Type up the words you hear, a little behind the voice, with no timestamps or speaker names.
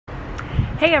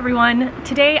Hey everyone!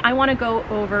 Today I want to go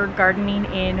over gardening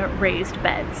in raised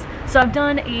beds. So I've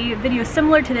done a video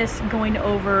similar to this going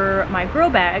over my grow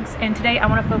bags, and today I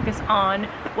want to focus on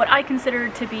what I consider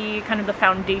to be kind of the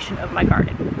foundation of my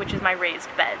garden, which is my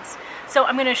raised beds. So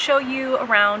I'm going to show you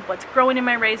around what's growing in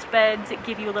my raised beds,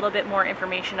 give you a little bit more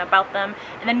information about them,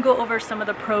 and then go over some of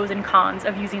the pros and cons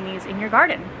of using these in your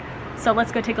garden. So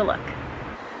let's go take a look.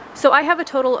 So I have a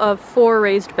total of 4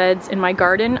 raised beds in my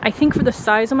garden. I think for the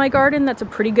size of my garden, that's a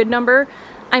pretty good number.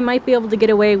 I might be able to get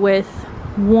away with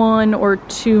 1 or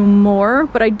 2 more,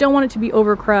 but I don't want it to be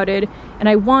overcrowded, and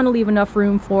I want to leave enough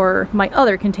room for my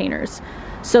other containers.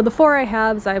 So the 4 I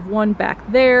have is I have one back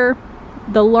there,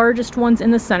 the largest one's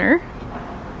in the center,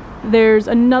 there's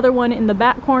another one in the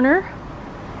back corner,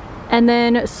 and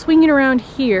then swinging around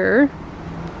here,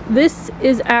 this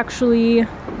is actually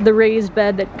the raised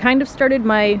bed that kind of started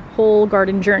my whole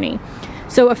garden journey.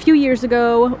 So a few years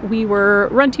ago, we were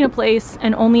renting a place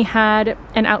and only had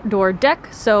an outdoor deck,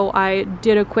 so I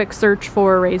did a quick search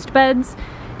for raised beds,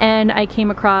 and I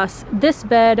came across this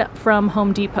bed from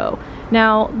Home Depot.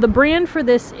 Now, the brand for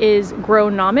this is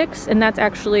Grownomics, and that's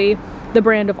actually the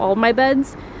brand of all of my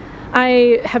beds.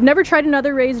 I have never tried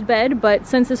another raised bed, but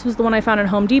since this was the one I found at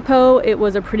Home Depot, it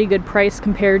was a pretty good price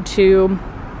compared to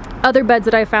other beds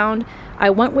that I found. I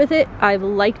went with it, I've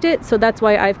liked it, so that's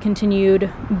why I've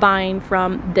continued buying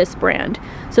from this brand.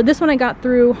 So this one I got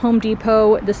through Home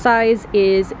Depot. The size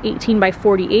is 18 by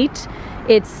 48.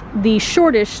 It's the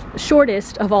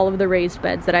shortest of all of the raised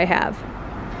beds that I have.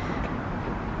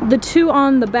 The 2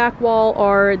 on the back wall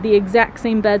are the exact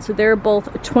same bed, so they're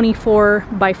both 24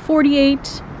 by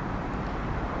 48.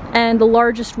 And the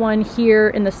largest one here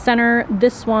in the center,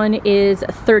 this one is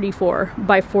 34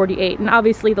 by 48. And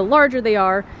obviously the larger they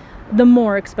are, the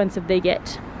more expensive they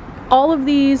get. All of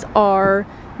these are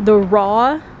the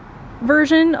raw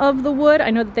version of the wood. I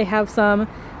know that they have some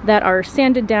that are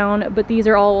sanded down, but these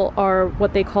are all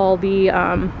what they call the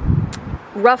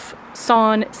rough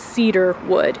sawn cedar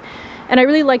wood. And I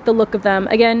really like the look of them.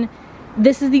 Again,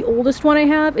 this is the oldest one I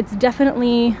have. It's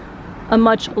definitely a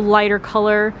much lighter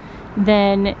color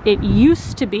than it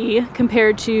used to be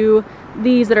compared to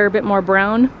these that are a bit more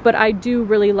brown, but I do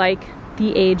really like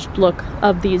the aged look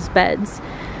of these beds.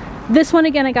 This one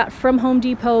again I got from Home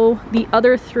Depot. The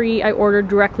other 3 I ordered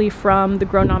directly from the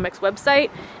Grownomics website,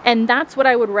 and that's what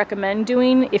I would recommend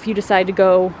doing if you decide to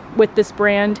go with this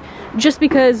brand, just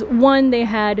because 1, they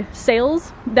had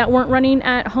sales that weren't running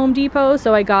at Home Depot,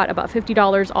 so I got about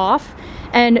 $50 off,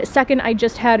 and 2nd, I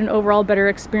just had an overall better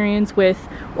experience with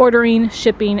ordering,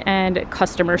 shipping, and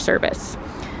customer service.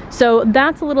 So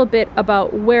that's a little bit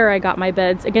about where I got my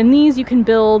beds. Again, these you can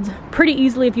build pretty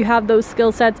easily if you have those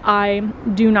skill sets. I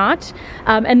do not.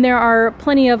 And there are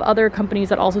plenty of other companies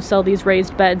that also sell these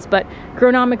raised beds, but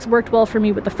Grownomics worked well for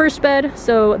me with the first bed,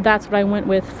 so that's what I went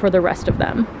with for the rest of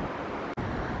them.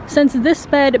 Since this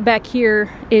bed back here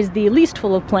is the least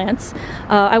full of plants,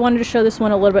 I wanted to show this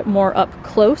one a little bit more up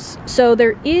close. So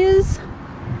there is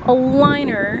a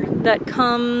liner that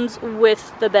comes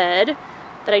with the bed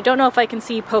that I don't know if I can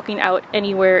see poking out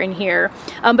anywhere in here,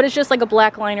 but it's just like a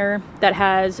black liner that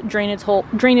has drainage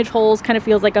holes, kind of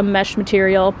feels like a mesh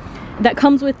material that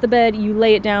comes with the bed. You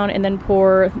lay it down and then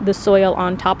pour the soil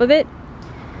on top of it.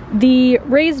 The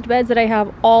raised beds that I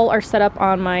have all are set up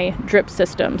on my drip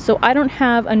system, so I don't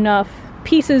have enough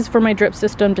pieces for my drip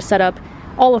system to set up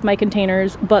all of my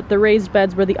containers, but the raised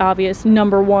beds were the obvious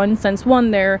number 1, since 1,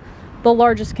 they're the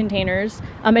largest containers,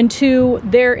 and 2,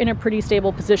 they're in a pretty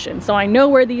stable position. So I know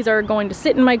where these are going to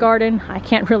sit in my garden. I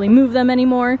can't really move them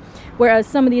anymore, whereas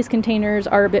some of these containers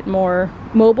are a bit more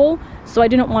mobile, so I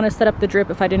didn't want to set up the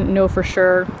drip if I didn't know for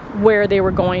sure where they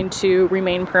were going to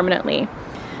remain permanently.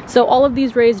 So all of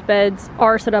these raised beds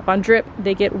are set up on drip.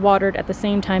 They get watered at the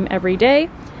same time every day.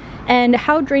 And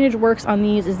how drainage works on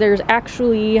these is there's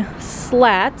actually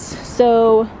slats.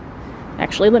 So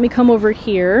actually, let me come over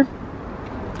here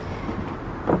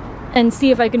and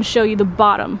see if I can show you the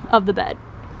bottom of the bed.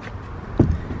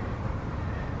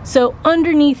 So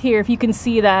underneath here, if you can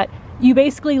see that, you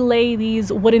basically lay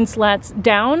these wooden slats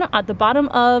down at the bottom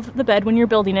of the bed when you're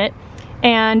building it,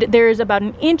 and there's about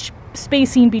 1 inch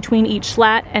spacing between each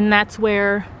slat, and that's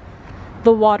where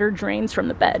the water drains from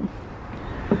the bed.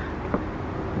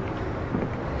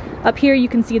 Up here you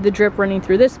can see the drip running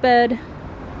through this bed,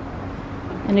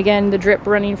 and again the drip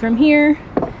running from here.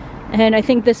 And I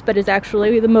think this bed is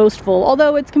actually the most full,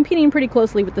 although it's competing pretty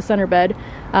closely with the center bed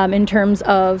in terms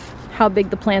of how big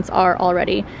the plants are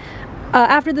already.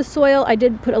 After the soil, I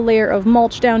did put a layer of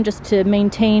mulch down just to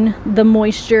maintain the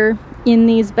moisture in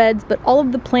these beds, but all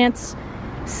of the plants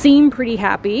seem pretty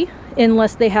happy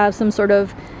unless they have some sort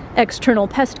of external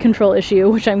pest control issue,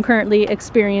 which I'm currently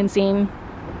experiencing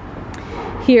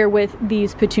here with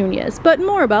these petunias, but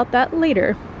more about that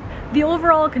later. The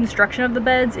overall construction of the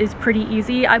beds is pretty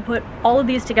easy. I put all of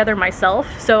these together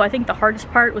myself, so I think the hardest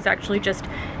part was actually just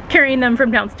carrying them from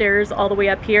downstairs all the way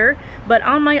up here. But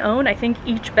on my own, I think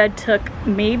each bed took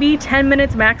maybe 10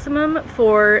 minutes maximum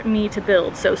for me to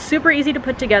build. So super easy to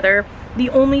put together. The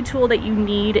only tool that you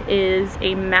need is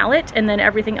a mallet, and then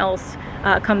everything else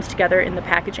comes together in the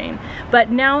packaging. But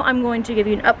now I'm going to give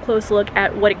you an up-close look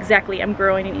at what exactly I'm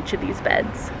growing in each of these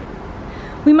beds.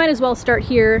 We might as well start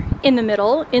here in the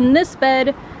middle. In this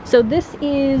bed, so this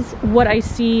is what I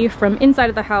see from inside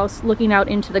of the house looking out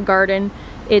into the garden.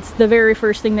 It's the very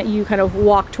first thing that you kind of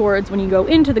walk towards when you go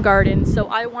into the garden. So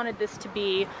I wanted this to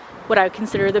be what I would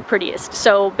consider the prettiest.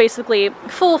 So basically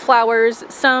full flowers,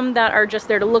 some that are just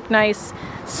there to look nice,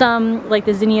 some like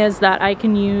the zinnias that I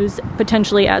can use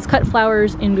potentially as cut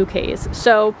flowers in bouquets.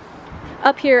 So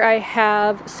up here I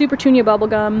have Supertunia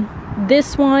bubblegum.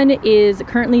 This one is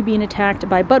currently being attacked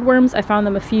by budworms. I found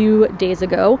them a few days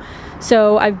ago,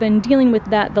 so I've been dealing with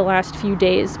that the last few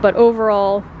days, but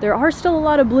overall there are still a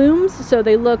lot of blooms, so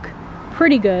they look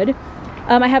pretty good.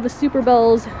 I have a Super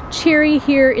Bells cherry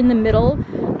here in the middle.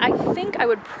 I think I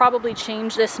would probably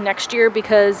change this next year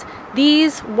because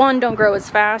these, one, don't grow as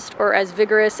fast or as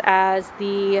vigorous as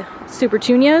the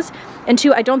Supertunias, and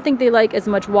two, I don't think they like as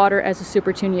much water as the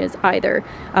Supertunias either.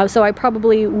 So I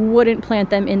probably wouldn't plant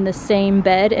them in the same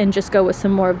bed and just go with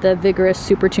some more of the vigorous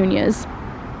Supertunias.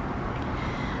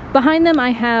 Behind them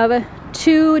I have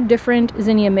two different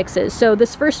zinnia mixes. So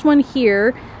this first one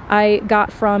here I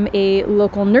got from a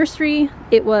local nursery.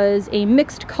 It was a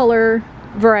mixed color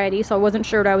variety, so I wasn't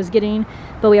sure what I was getting,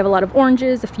 but we have a lot of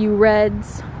oranges, a few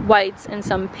reds, whites, and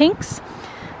some pinks.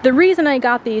 The reason I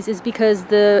got these is because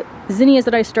the zinnias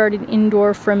that I started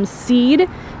indoor from seed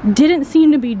didn't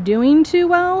seem to be doing too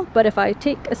well, but if I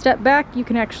take a step back, you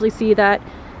can actually see that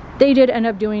they did end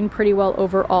up doing pretty well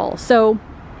overall. So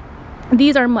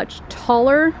these are much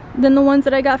taller than the ones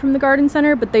that I got from the garden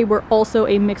center, but they were also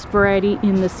a mixed variety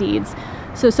in the seeds.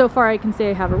 So far I can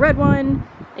say I have a red one,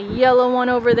 a yellow one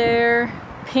over there,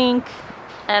 pink,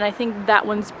 and I think that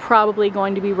one's probably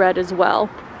going to be red as well.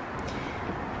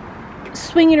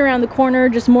 Swinging around the corner,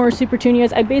 just more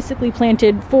Supertunias. I basically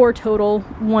planted 4 total,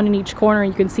 1 in each corner.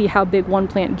 You can see how big one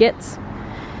plant gets.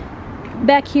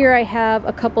 Back here I have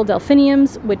a couple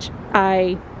delphiniums, which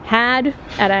I had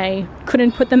and I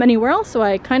couldn't put them anywhere else, so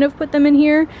I kind of put them in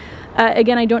here.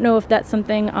 Again, I don't know if that's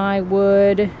something I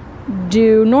would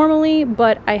do normally,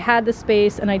 but I had the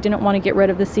space and I didn't want to get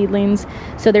rid of the seedlings,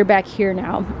 so they're back here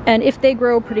now. And if they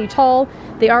grow pretty tall,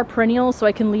 they are perennial, so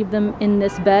I can leave them in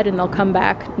this bed and they'll come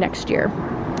back next year.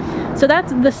 So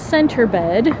that's the center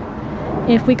bed.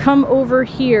 If we come over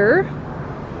here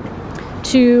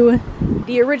to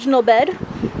the original bed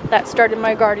that started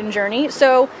my garden journey,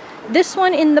 so this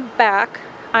one in the back,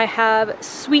 I have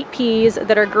sweet peas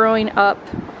that are growing up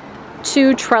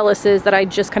 2 trellises that I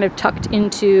just kind of tucked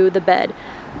into the bed.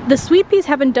 The sweet peas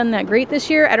haven't done that great this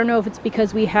year. I don't know if it's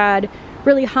because we had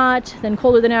really hot, then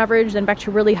colder than average, then back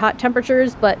to really hot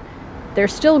temperatures, but they're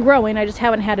still growing. I just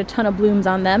haven't had a ton of blooms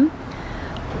on them.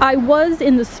 I was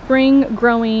in the spring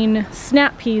growing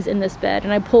snap peas in this bed,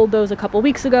 and I pulled those a couple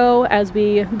weeks ago as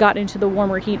we got into the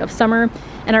warmer heat of summer,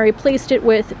 and I replaced it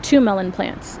with 2 melon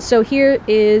plants. So here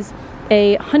is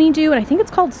a honeydew, and I think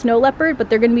it's called snow leopard,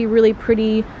 but they're going to be really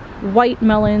pretty white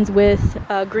melons with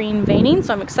green veining,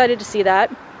 so I'm excited to see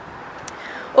that.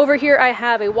 Over here I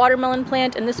have a watermelon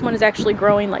plant, and this one is actually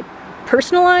growing like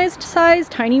personalized size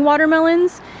tiny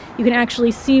watermelons. You can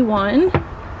actually see one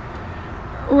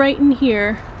right in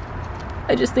here.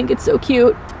 I just think it's so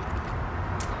cute.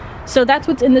 So that's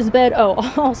what's in this bed. Oh,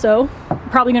 also,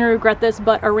 probably gonna regret this,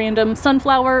 but a random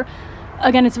sunflower.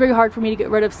 Again, it's very hard for me to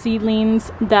get rid of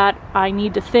seedlings that I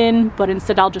need to thin, but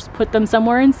instead I'll just put them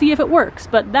somewhere and see if it works.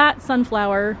 But that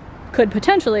sunflower could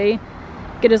potentially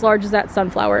get as large as that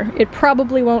sunflower. It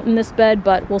probably won't in this bed,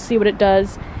 but we'll see what it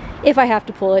does. If I have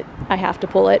to pull it, I have to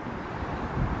pull it.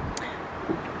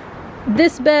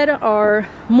 This bed are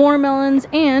more melons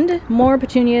and more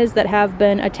petunias that have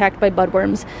been attacked by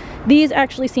budworms. These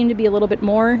actually seem to be a little bit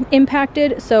more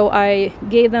impacted, so I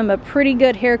gave them a pretty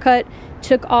good haircut,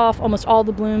 took off almost all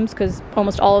the blooms because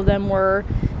almost all of them were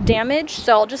damaged.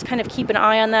 So I'll just kind of keep an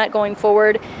eye on that going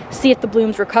forward, see if the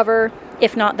blooms recover.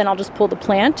 If not, then I'll just pull the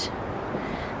plant.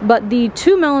 But the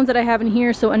 2 melons that I have in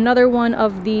here, so another one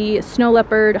of the snow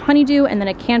leopard honeydew and then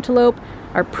a cantaloupe,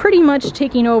 are pretty much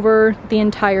taking over the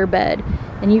entire bed.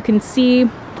 And you can see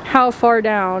how far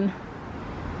down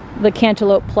the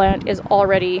cantaloupe plant is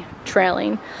already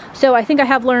trailing. So I think I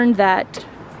have learned that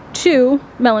 2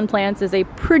 melon plants is a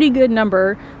pretty good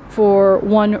number for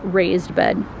one raised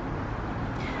bed.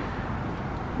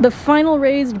 The final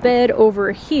raised bed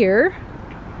over here,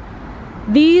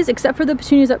 these, except for the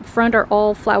petunias up front, are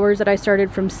all flowers that I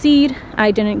started from seed. I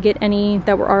didn't get any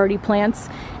that were already plants.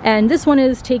 And this one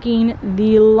is taking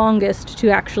the longest to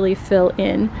actually fill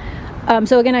in.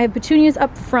 So again, I have petunias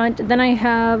up front, then I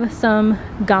have some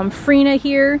gomphrena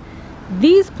here.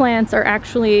 These plants are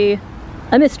actually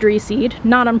a mystery seed,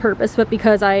 not on purpose, but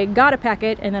because I got a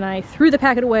packet and then I threw the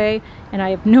packet away and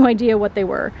I have no idea what they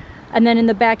were. And then in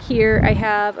the back here, I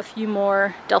have a few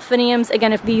more delphiniums.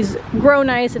 Again, if these grow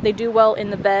nice, if they do well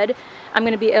in the bed, I'm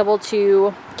gonna be able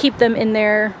to keep them in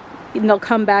there and they'll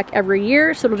come back every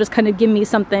year. So it'll just kind of give me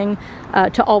something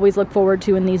to always look forward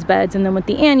to in these beds. And then with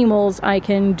the annuals, I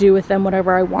can do with them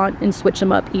whatever I want and switch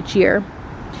them up each year.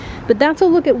 But that's a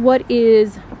look at what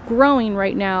is growing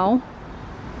right now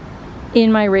in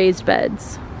my raised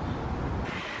beds.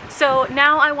 So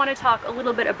now I want to talk a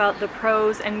little bit about the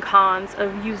pros and cons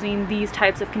of using these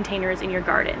types of containers in your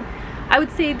garden. I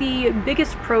would say the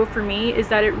biggest pro for me is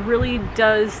that it really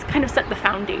does kind of set the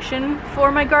foundation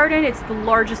for my garden. It's the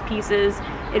largest pieces.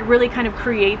 It really kind of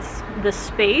creates the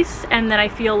space, and then I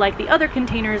feel like the other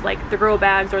containers, like the grow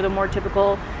bags or the more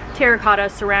typical terracotta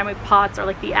ceramic pots, are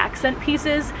like the accent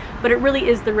pieces, but it really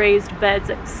is the raised beds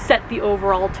that set the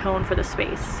overall tone for the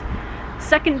space.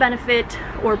 Second benefit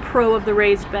or pro of the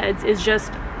raised beds is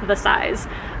just the size.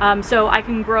 So I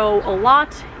can grow a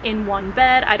lot in one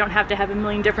bed. I don't have to have a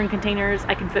million different containers.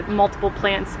 I can fit multiple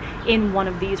plants in one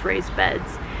of these raised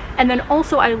beds. And then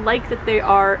also I like that they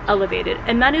are elevated,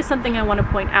 and that is something I want to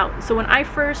point out. So when I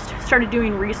first started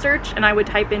doing research and I would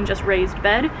type in just raised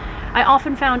bed, I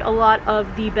often found a lot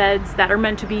of the beds that are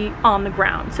meant to be on the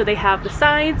ground. So they have the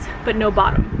sides but no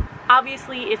bottom.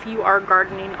 Obviously, if you are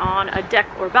gardening on a deck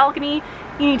or balcony,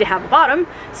 you need to have a bottom.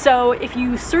 So if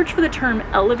you search for the term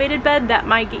elevated bed, that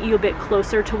might get you a bit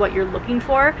closer to what you're looking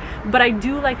for. But I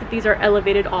do like that these are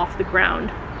elevated off the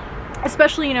ground.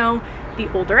 Especially, you know,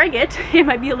 the older I get, it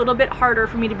might be a little bit harder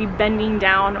for me to be bending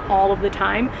down all of the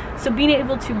time. So being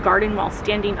able to garden while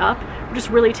standing up just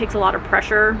really takes a lot of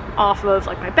pressure off of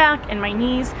like my back and my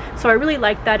knees. So I really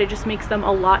like that. It just makes them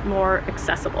a lot more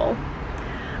accessible.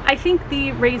 I think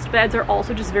the raised beds are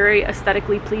also just very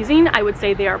aesthetically pleasing. I would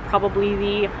say they are probably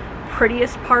the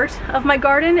prettiest part of my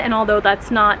garden, and although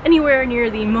that's not anywhere near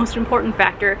the most important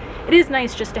factor, it is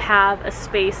nice just to have a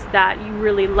space that you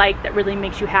really like, that really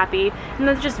makes you happy, and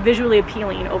that's just visually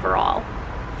appealing overall.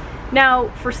 Now,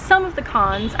 for some of the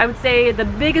cons, I would say the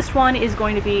biggest one is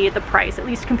going to be the price, at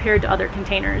least compared to other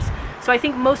containers. So I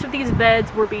think most of these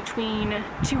beds were between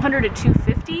 $200 to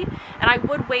 $250, and I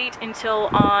would wait until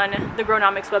on the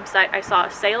Grownomics website I saw a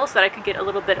sale so that I could get a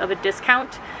little bit of a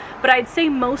discount. But I'd say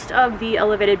most of the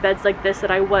elevated beds like this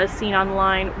that I was seeing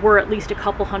online were at least a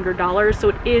couple $100s, so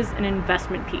it is an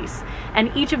investment piece.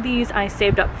 And each of these I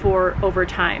saved up for over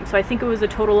time. So I think it was a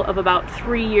total of about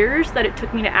 3 years that it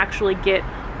took me to actually get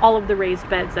all of the raised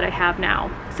beds that I have now.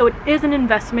 So it is an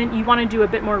investment. You want to do a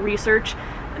bit more research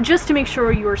just to make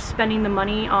sure you're spending the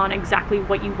money on exactly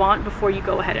what you want before you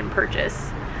go ahead and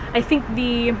purchase. I think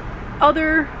the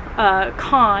other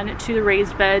con to the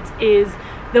raised beds is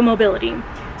the mobility.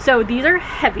 So these are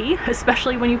heavy,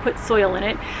 especially when you put soil in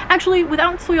it. Actually,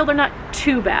 without soil, they're not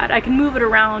too bad. I can move it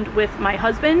around with my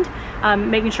husband,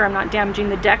 making sure I'm not damaging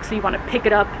the deck, so you want to pick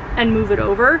it up and move it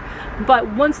over.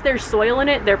 But once there's soil in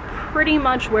it, they're pretty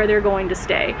much where they're going to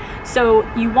stay.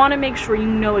 So you want to make sure you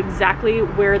know exactly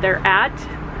where they're at,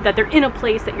 that they're in a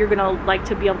place that you're going to like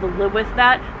to be able to live with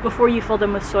that before you fill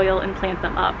them with soil and plant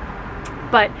them up.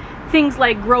 But things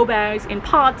like grow bags in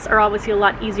pots are obviously a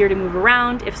lot easier to move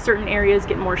around. If certain areas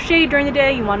get more shade during the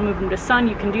day, you want to move them to sun,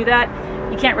 you can do that.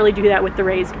 You can't really do that with the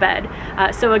raised bed.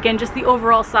 So again, just the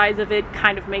overall size of it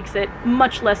kind of makes it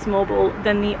much less mobile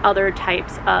than the other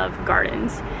types of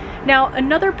gardens. Now,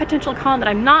 another potential con that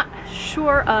I'm not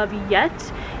sure of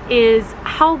yet is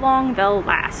how long they'll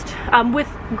last. With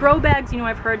grow bags, you know,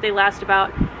 I've heard they last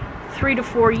about 3 to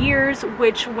 4 years,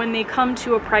 which when they come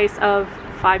to a price of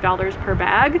 $5 per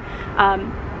bag,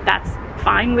 that's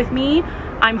fine with me.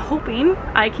 I'm hoping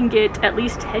I can get at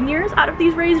least 10 years out of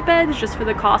these raised beds just for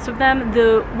the cost of them.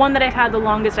 The one that I've had the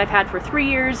longest I've had for 3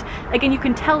 years. Again, you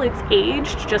can tell it's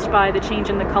aged just by the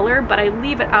change in the color, but I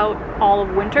leave it out all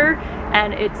of winter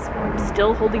and it's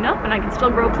still holding up and I can still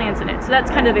grow plants in it. So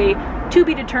that's kind of a to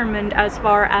be determined as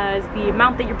far as the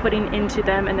amount that you're putting into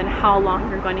them and then how long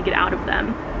you're going to get out of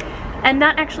them. And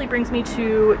that actually brings me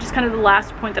to just kind of the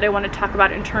last point that I want to talk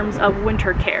about in terms of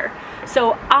winter care.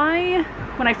 So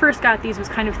when I first got these, was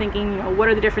kind of thinking, what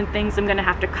are the different things I'm going to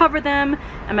have to cover them?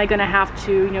 Am I going to have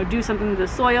to, do something to the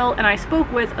soil? And I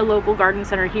spoke with a local garden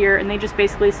center here, and they just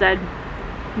basically said,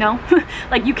 no.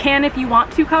 Like, you can if you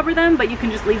want to cover them, but you can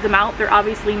just leave them out. They're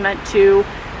obviously meant to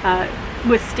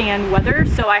withstand weather,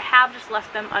 so I have just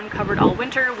left them uncovered all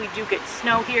winter. We do get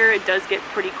snow here. It does get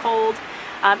pretty cold.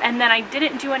 And then I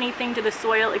didn't do anything to the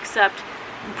soil except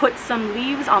put some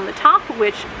leaves on the top,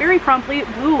 which very promptly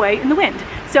blew away in the wind.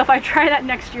 So if I try that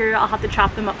next year, I'll have to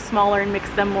chop them up smaller and mix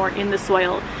them more in the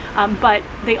soil. But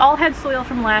they all had soil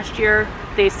from last year.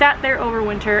 They sat there over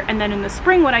winter, and then in the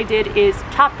spring what I did is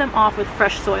top them off with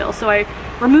fresh soil. So I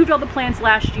removed all the plants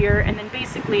last year, and then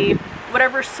basically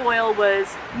whatever soil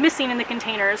was missing in the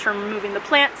containers from removing the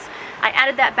plants, I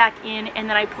added that back in, and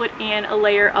then I put in a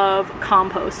layer of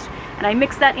compost. And I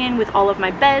mixed that in with all of my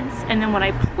beds, and then when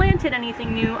I planted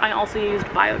anything new, I also used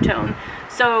biotone.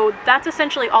 So that's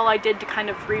essentially all I did to kind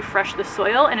of refresh the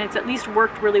soil, and it's at least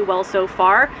worked really well so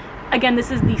far. Again,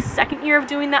 this is the second year of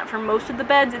doing that for most of the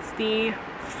beds. It's the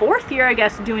fourth year, I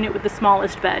guess, doing it with the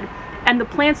smallest bed. And the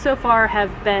plants so far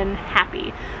have been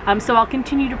happy. So I'll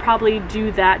continue to probably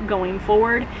do that going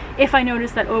forward. If I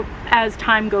notice that as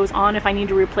time goes on, if I need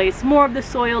to replace more of the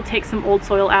soil, take some old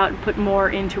soil out and put more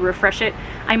in to refresh it,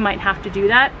 I might have to do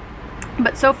that.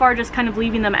 But so far, just kind of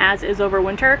leaving them as is over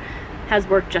winter has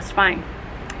worked just fine.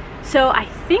 So I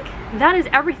think that is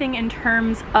everything in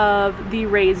terms of the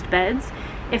raised beds.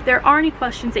 If there are any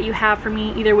questions that you have for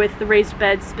me, either with the raised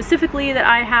beds specifically that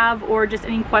I have, or just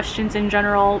any questions in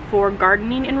general for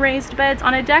gardening in raised beds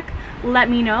on a deck, let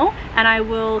me know, and I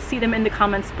will see them in the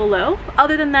comments below.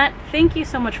 Other than that, thank you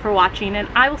so much for watching, and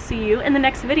I will see you in the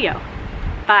next video.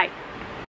 Bye.